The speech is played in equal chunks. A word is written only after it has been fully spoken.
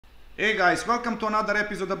Hey guys, welcome to another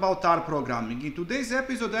episode about R programming. In today's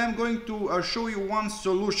episode I am going to show you one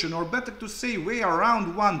solution, or better to say way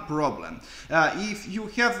around one problem. If you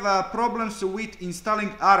have problems with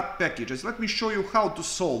installing R packages, let me show you how to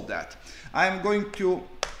solve that. I am going to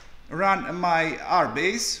run my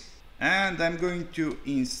RBase and I'm going to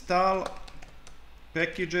install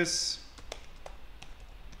packages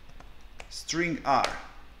string R.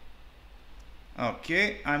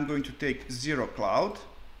 Okay, I'm going to take Zero Cloud.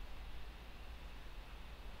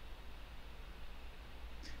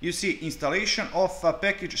 You see, installation of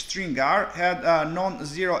package string R had a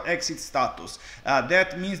non-zero exit status.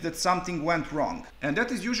 That means that something went wrong. And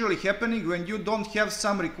that is usually happening when you don't have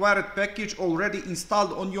some required package already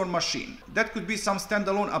installed on your machine. That could be some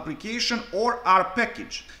standalone application or R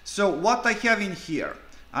package. So what I have in here?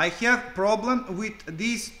 I have problem with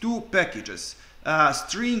these two packages,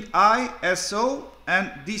 string I SO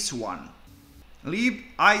and this one,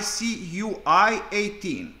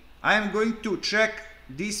 libicui18. I am going to check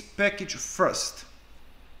this package first.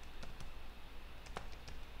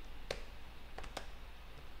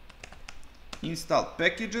 Install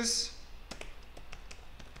packages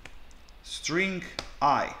string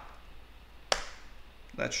I.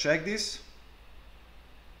 Let's check this.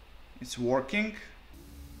 It's working.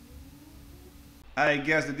 I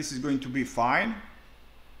guess that this is going to be fine.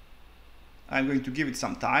 I'm going to give it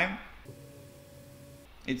some time.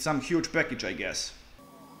 It's some huge package, I guess.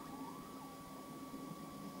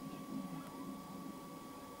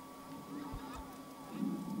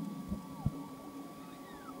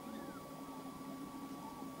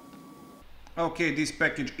 Okay, this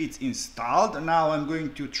package is installed. Now I'm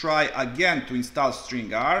going to try again to install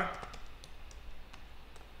string R.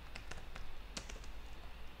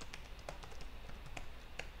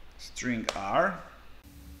 String R.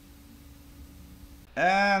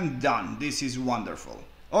 And done. This is wonderful.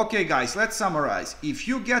 Okay guys, let's summarize. If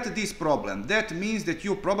you get this problem, that means that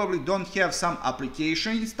you probably don't have some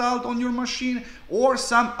application installed on your machine or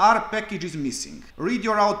some R package is missing. Read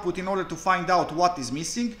your output in order to find out what is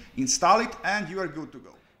missing, install it, and you are good to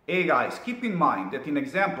go. Hey guys, keep in mind that in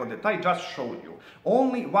example that I just showed you,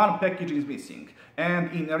 only one package is missing.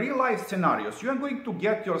 And in real life scenarios, you are going to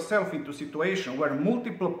get yourself into a situation where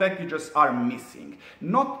multiple packages are missing.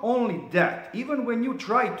 Not only that, even when you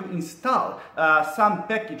try to install some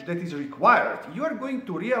package that is required, you are going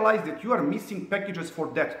to realize that you are missing packages for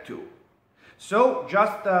that too. So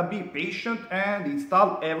just be patient and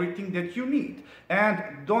install everything that you need.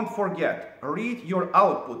 And don't forget, read your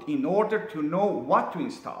output in order to know what to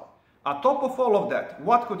install. On top of all of that,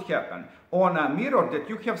 what could happen? On a mirror that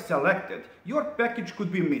you have selected, your package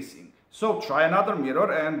could be missing. So try another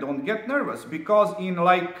mirror and don't get nervous, because in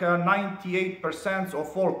like 98%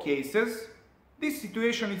 of all cases, this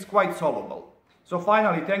situation is quite solvable. So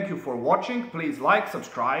finally, thank you for watching. Please like,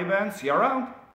 subscribe, and see you around.